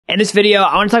In this video,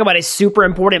 I want to talk about a super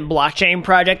important blockchain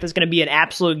project that's going to be an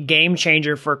absolute game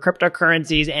changer for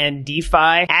cryptocurrencies and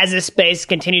DeFi as this space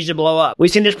continues to blow up. We've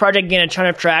seen this project gain a ton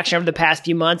of traction over the past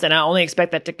few months, and I only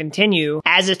expect that to continue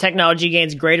as this technology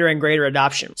gains greater and greater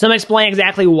adoption. So I'm going to explain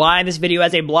exactly why this video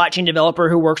as a blockchain developer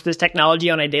who works with this technology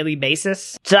on a daily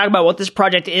basis, to talk about what this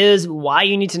project is, why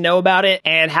you need to know about it,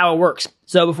 and how it works.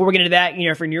 So before we get into that,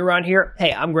 if you're new around here,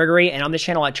 hey, I'm Gregory, and on this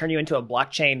channel, I turn you into a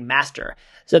blockchain master.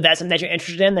 So if that's something that you're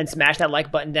interested in, then smash that like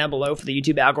button down below for the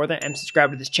YouTube algorithm and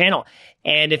subscribe to this channel.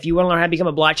 And if you want to learn how to become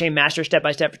a blockchain master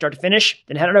step-by-step from start to finish,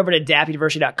 then head on over to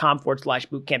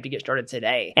dappuniversity.com/bootcamp to get started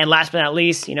today. And last but not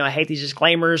least, I hate these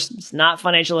disclaimers. It's not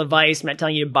financial advice. I'm not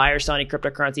telling you to buy or sell any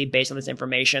cryptocurrency based on this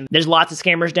information. There's lots of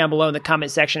scammers down below in the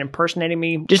comment section impersonating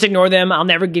me. Just ignore them. I'll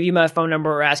never give you my phone number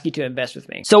or ask you to invest with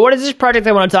me. So what is this project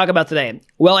I want to talk about today?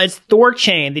 Well, it's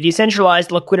Thorchain, the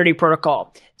decentralized liquidity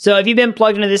protocol. So if you've been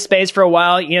plugged into this space for a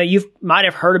while, you might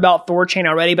have heard about Thorchain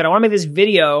already, but I want to make this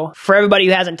video for everybody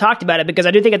who hasn't talked about it because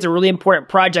I do think it's a really important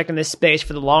project in this space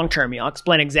for the long term. I'll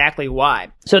explain exactly why.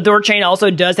 So Thorchain also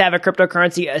does have a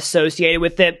cryptocurrency associated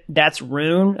with it. That's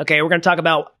Rune. Okay, we're going to talk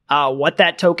about what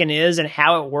that token is and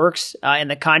how it works in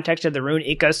the context of the Rune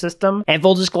ecosystem. And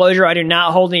full disclosure, I do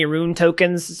not hold any Rune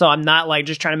tokens, so I'm not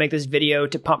just trying to make this video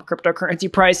to pump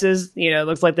cryptocurrency prices. It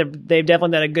looks like they've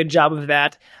definitely done a good job of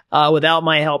that without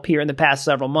my help here in the past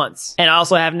several months. And I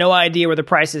also have no idea where the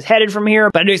price is headed from here,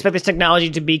 but I do expect this technology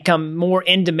to become more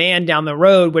in demand down the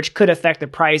road, which could affect the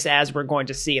price as we're going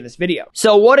to see in this video.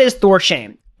 So what is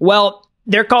Thorchain? Well,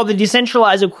 they're called the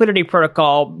decentralized liquidity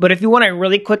protocol, but if you want a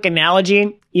really quick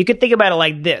analogy, you could think about it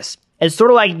like this. It's sort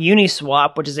of like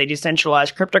Uniswap, which is a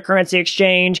decentralized cryptocurrency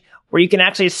exchange where you can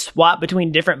actually swap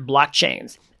between different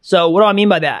blockchains. So what do I mean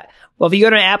by that? Well, if you go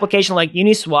to an application like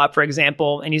Uniswap, for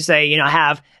example, and you say, I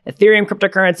have Ethereum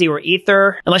cryptocurrency or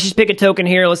Ether, and let's just pick a token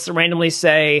here. Let's randomly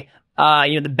say,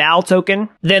 the BAL token,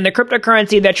 then the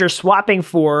cryptocurrency that you're swapping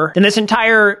for, then this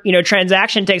entire,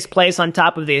 transaction takes place on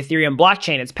top of the Ethereum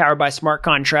blockchain. It's powered by smart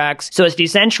contracts. So it's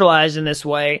decentralized in this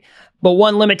way. But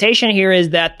one limitation here is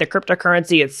that the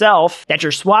cryptocurrency itself that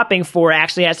you're swapping for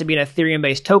actually has to be an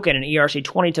Ethereum-based token, an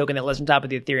ERC20 token that lives on top of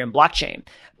the Ethereum blockchain.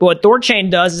 But what Thorchain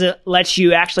does is it lets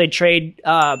you actually trade,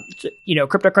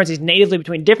 cryptocurrencies natively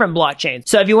between different blockchains.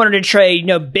 So if you wanted to trade,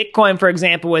 Bitcoin, for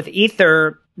example, with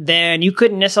Ether, then you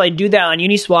couldn't necessarily do that on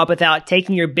Uniswap without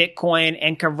taking your Bitcoin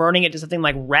and converting it to something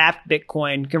like wrapped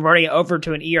Bitcoin, converting it over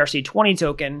to an ERC20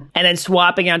 token, and then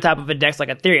swapping it on top of a DEX like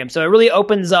Ethereum. So it really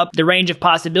opens up the range of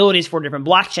possibilities for different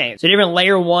blockchains. So different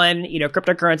layer one,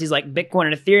 cryptocurrencies like Bitcoin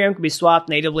and Ethereum can be swapped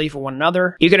natively for one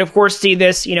another. You could, of course, see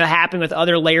this, happen with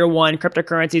other layer one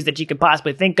cryptocurrencies that you could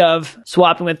possibly think of,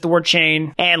 swapping with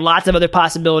Thorchain, and lots of other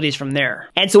possibilities from there.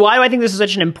 And so why do I think this is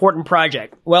such an important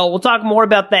project? Well, we'll talk more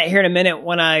about that here in a minute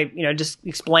when I just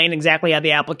explain exactly how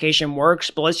the application works,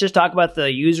 but let's just talk about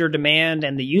the user demand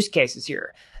and the use cases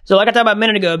here. So like I talked about a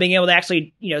minute ago, being able to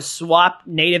actually, swap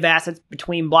native assets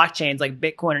between blockchains like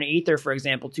Bitcoin and Ether, for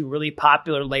example, to really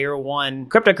popular layer one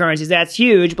cryptocurrencies, that's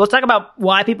huge. But let's talk about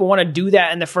why people want to do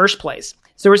that in the first place.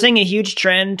 So we're seeing a huge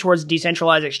trend towards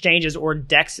decentralized exchanges or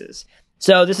DEXs.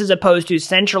 So this is opposed to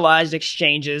centralized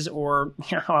exchanges or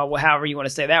however you want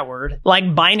to say that word, like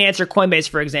Binance or Coinbase,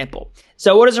 for example.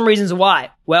 So what are some reasons why?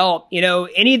 Well,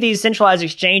 any of these centralized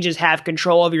exchanges have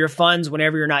control over your funds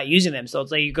whenever you're not using them. So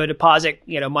let's say you go deposit,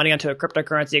 money onto a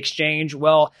cryptocurrency exchange.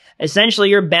 Well, essentially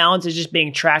your balance is just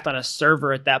being tracked on a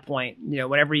server at that point.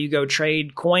 Whenever you go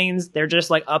trade coins, they're just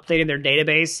updating their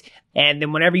database. And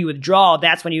then whenever you withdraw,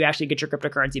 that's when you actually get your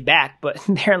cryptocurrency back. But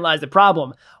therein lies the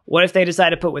problem. What if they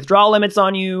decide to put withdrawal limits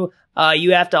on you?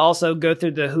 You have to also go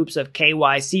through the hoops of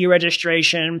KYC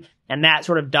registration, and that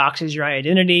sort of doxes your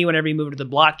identity whenever you move to the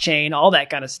blockchain, all that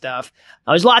kind of stuff.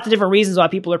 There's lots of different reasons why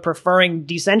people are preferring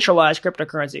decentralized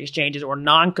cryptocurrency exchanges or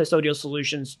non-custodial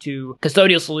solutions to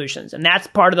custodial solutions. And that's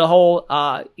part of the whole,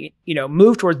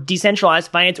 move towards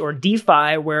decentralized finance or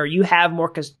DeFi, where you have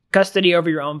more custody over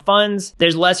your own funds.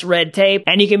 There's less red tape,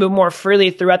 and you can move more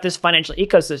freely throughout this financial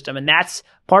ecosystem. And that's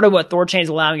part of what Thorchain is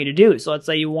allowing you to do. So let's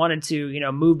say you wanted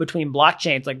to, move between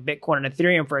blockchains like Bitcoin and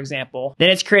Ethereum, for example, then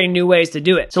it's creating new ways to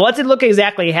do it. So let's look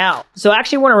exactly how. So I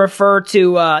actually want to refer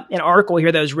to an article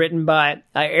here that was written by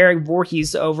Eric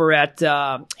Voorhees over at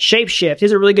Shapeshift. He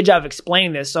does a really good job of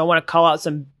explaining this. So I want to call out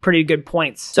some pretty good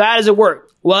points. So how does it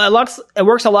work? Well, it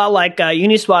works a lot like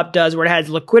Uniswap does, where it has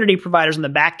liquidity providers on the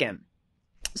back end.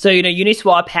 So,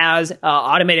 Uniswap has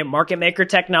automated market maker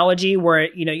technology where,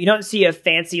 you don't see a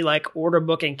fancy order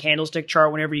book and candlestick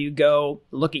chart whenever you go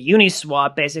look at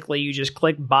Uniswap. Basically, you just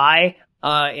click buy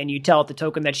and you tell it the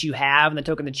token that you have and the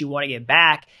token that you want to get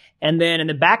back. And then in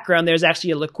the background, there's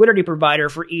actually a liquidity provider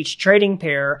for each trading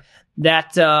pair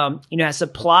that, has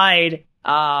supplied,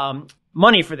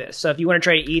 money for this. So if you want to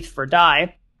trade ETH for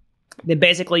DAI, then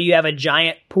basically you have a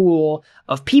giant pool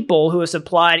of people who have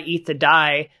supplied ETH to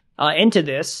DAI, into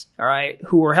this, all right,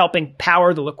 who are helping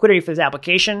power the liquidity for this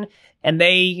application. And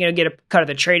they, get a cut of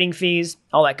the trading fees,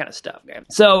 all that kind of stuff. Okay?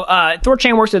 So,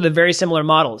 Thorchain Works with a very similar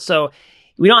model. So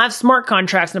we don't have smart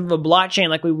contracts of a blockchain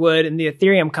like we would in the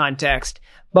Ethereum context.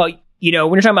 But, when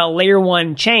you're talking about layer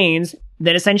one chains,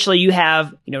 then essentially you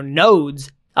have,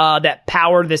 nodes, that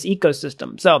power this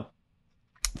ecosystem. So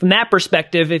from that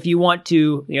perspective, if you want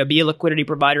to, be a liquidity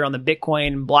provider on the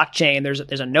Bitcoin blockchain, there's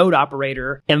a node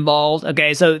operator involved.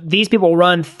 Okay. So these people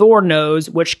run Thor nodes,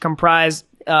 which comprise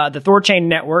the Thorchain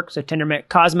network, so Tendermint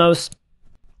Cosmos,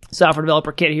 software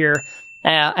developer kit here,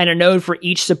 and a node for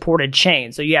each supported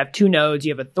chain. So you have two nodes.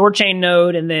 You have a Thorchain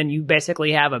node, and then you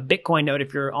basically have a Bitcoin node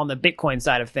if you're on the Bitcoin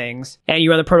side of things, and you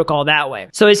run the protocol that way.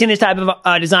 So we've seen this type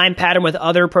of design pattern with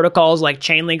other protocols like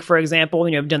Chainlink, for example.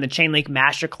 We've done the Chainlink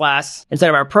masterclass inside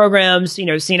of our programs,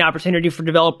 seen opportunity for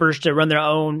developers to run their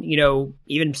own,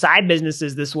 even side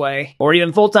businesses this way, or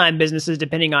even full-time businesses,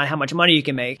 depending on how much money you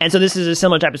can make. And so this is a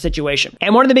similar type of situation.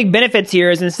 And one of the big benefits here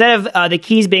is instead of the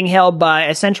keys being held by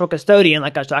a central custodian,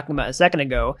 like I was talking about a second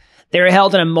ago, they're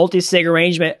held in a multi-sig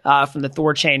arrangement from the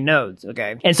Thorchain nodes.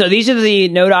 Okay. And so these are the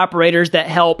node operators that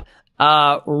help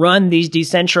run these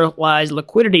decentralized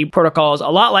liquidity protocols, a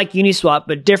lot like Uniswap,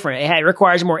 but different. It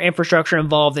requires more infrastructure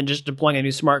involved than just deploying a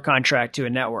new smart contract to a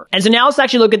network. And so now let's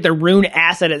actually look at the Rune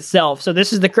asset itself. So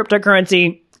this is the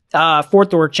cryptocurrency for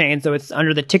Thorchain. So it's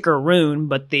under the ticker Rune,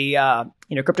 but the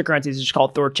cryptocurrency is just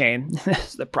called Thorchain.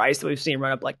 That's the price that we've seen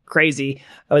run up like crazy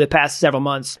over the past several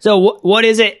months. So what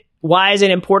is it? Why is it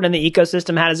important in the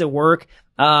ecosystem? How does it work?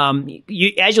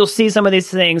 As you'll see, some of these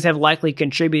things have likely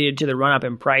contributed to the run-up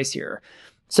in price here.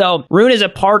 So Rune is a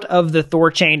part of the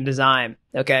Thorchain design,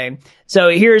 okay? So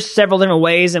here's several different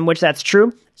ways in which that's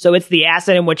true. So it's the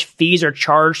asset in which fees are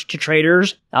charged to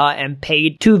traders and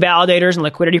paid to validators and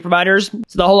liquidity providers.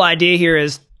 So the whole idea here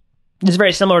is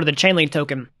very similar to the Chainlink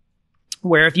token,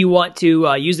 where if you want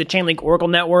to use the Chainlink Oracle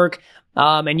network,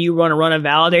 and you want to run a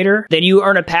validator, then you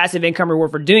earn a passive income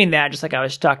reward for doing that, just like I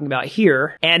was talking about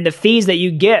here. And the fees that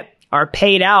you get are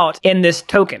paid out in this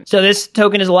token. So this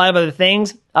token is a lot of other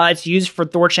things. It's used for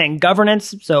Thorchain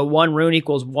governance. So 1 Rune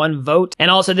equals 1 vote. And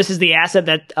also this is the asset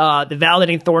that the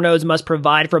validating Thor nodes must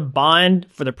provide for bond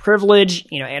for the privilege,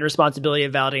 and responsibility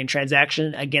of validating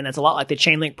transaction. Again, that's a lot like the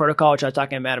Chainlink protocol, which I was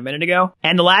talking about a minute ago.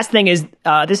 And the last thing is,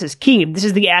 this is key. This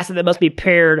is the asset that must be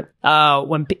paired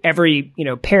when every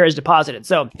pair is deposited.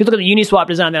 So if you look at the Uniswap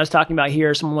design that I was talking about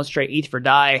here, someone wants to trade ETH for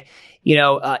DAI.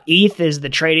 ETH is the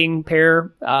trading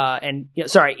pair,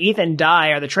 ETH and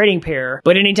DAI are the trading pair.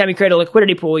 But anytime you create a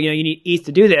liquidity pool, you need ETH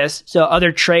to do this. So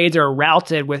other trades are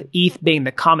routed with ETH being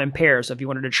the common pair. So if you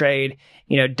wanted to trade,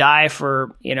 DAI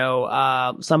for,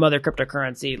 some other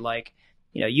cryptocurrency like,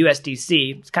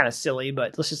 USDC, it's kind of silly,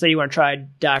 but let's just say you want to try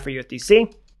DAI for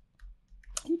USDC.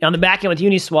 On the back end with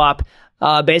Uniswap,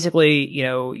 basically,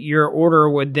 your order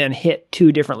would then hit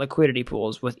 2 different liquidity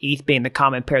pools, with ETH being the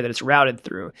common pair that it's routed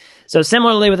through. So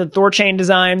similarly with the Thorchain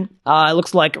design, it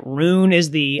looks like Rune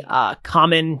is the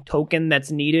common token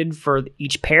that's needed for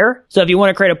each pair. So if you want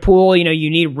to create a pool, you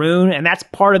need Rune, and that's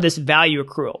part of this value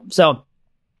accrual. So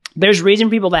there's reason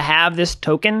for people to have this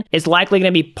token. It's likely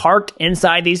going to be parked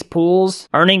inside these pools,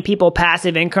 earning people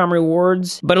passive income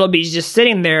rewards, but it'll be just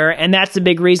sitting there. And that's the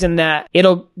big reason that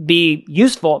it'll be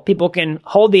useful. People can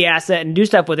hold the asset and do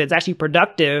stuff with it. It's actually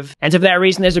productive. And so for that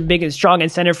reason, there's a big and strong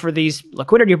incentive for these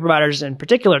liquidity providers in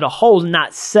particular to hold,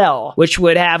 not sell, which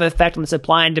would have an effect on the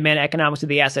supply and demand economics of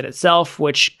the asset itself,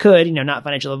 which could, not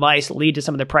financial advice, lead to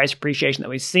some of the price appreciation that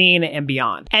we've seen and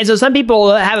beyond. And so some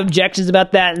people have objections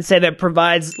about that and say that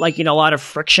provides a lot of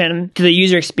friction to the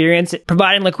user experience,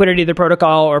 providing liquidity to the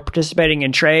protocol or participating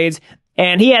in trades.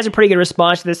 And he has a pretty good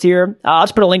response to this here. I'll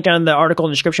just put a link down in the article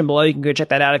in the description below. You can go check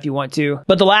that out if you want to.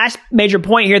 But the last major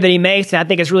point here that he makes, and I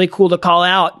think is really cool to call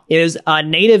out, is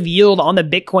native yield on the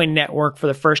Bitcoin network for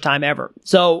the first time ever.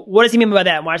 So what does he mean by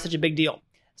that? Why is it such a big deal?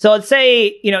 So let's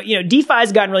say, DeFi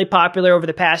has gotten really popular over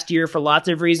the past year for lots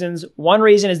of reasons. One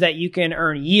reason is that you can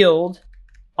earn yield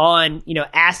on,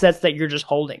 assets that you're just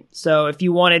holding. So if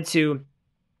you wanted to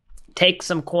take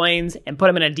some coins and put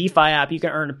them in a DeFi app, you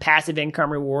can earn a passive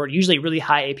income reward, usually really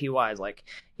high APYs, like,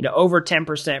 over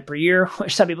 10% per year,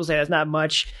 which some people say that's not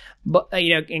much, but,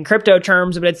 in crypto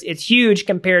terms, but it's huge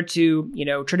compared to,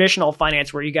 traditional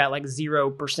finance where you got like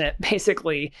 0%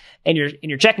 basically in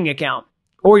your checking account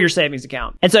or your savings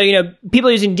account. And so, people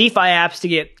are using DeFi apps to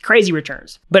get crazy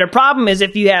returns. But a problem is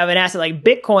if you have an asset like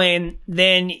Bitcoin,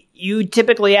 then you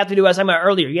typically have to do what I was talking about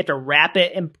earlier. You have to wrap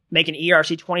it and make an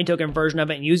ERC20 token version of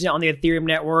it and use it on the Ethereum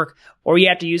network, or you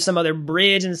have to use some other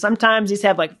bridge. And sometimes these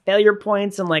have like failure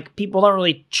points, and like people don't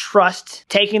really trust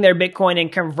taking their Bitcoin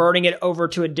and converting it over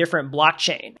to a different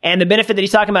blockchain. And the benefit that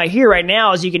he's talking about here right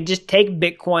now is you can just take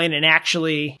Bitcoin and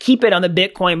actually keep it on the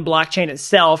Bitcoin blockchain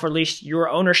itself, or at least your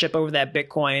ownership over that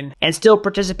Bitcoin, and still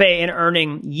participate in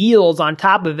earning yields on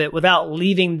top of it without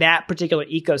leaving that particular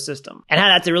ecosystem. And how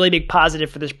that's a really big positive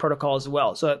for this protocol as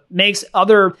well. So it makes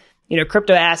other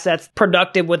crypto assets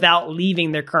productive without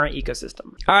leaving their current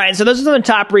ecosystem. All right, so those are some of the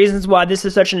top reasons why this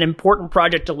is such an important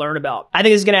project to learn about. I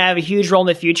think it's going to have a huge role in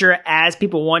the future as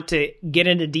people want to get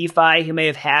into DeFi who may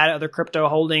have had other crypto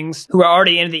holdings, who are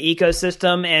already into the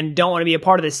ecosystem and don't want to be a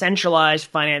part of the centralized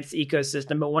finance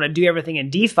ecosystem, but want to do everything in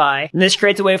DeFi. And this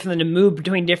creates a way for them to move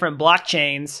between different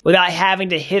blockchains without having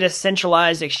to hit a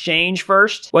centralized exchange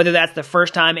first, whether that's the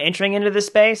first time entering into the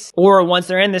space, or once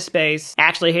they're in the space,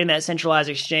 actually hitting that centralized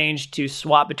exchange to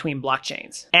swap between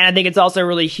blockchains. And I think it's also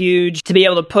really huge to be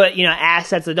able to put,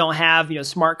 assets that don't have,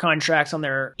 smart contracts on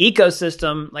their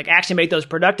ecosystem, like actually make those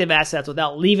productive assets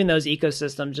without leaving those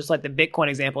ecosystems, just like the Bitcoin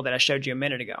example that I showed you a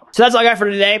minute ago. So that's all I got for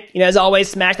today. As always,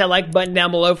 smash that like button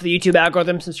down below for the YouTube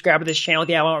algorithm. Subscribe to this channel if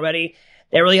you haven't already.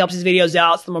 That really helps these videos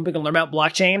out so the more people can learn about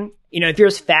blockchain. If you're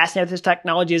as fascinated with this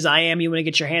technology as I am, you want to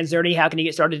get your hands dirty, how can you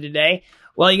get started today?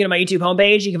 Well, you go to my YouTube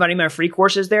homepage. You can find any of my free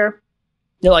courses there.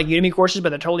 They're like Udemy courses, but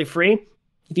they're totally free.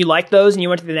 If you like those and you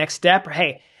want to the next step, or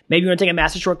hey, maybe you want to take a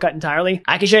master shortcut entirely,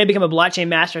 I can show you how to become a blockchain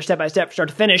master step-by-step from start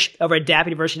to finish over at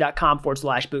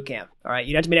dappuniversity.com/bootcamp. All right,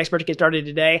 you don't have to be an expert to get started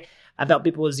today. I've helped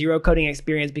people with zero coding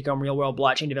experience become real-world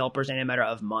blockchain developers in a matter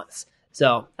of months.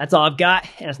 So that's all I've got.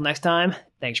 And until next time,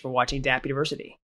 thanks for watching Dapp University.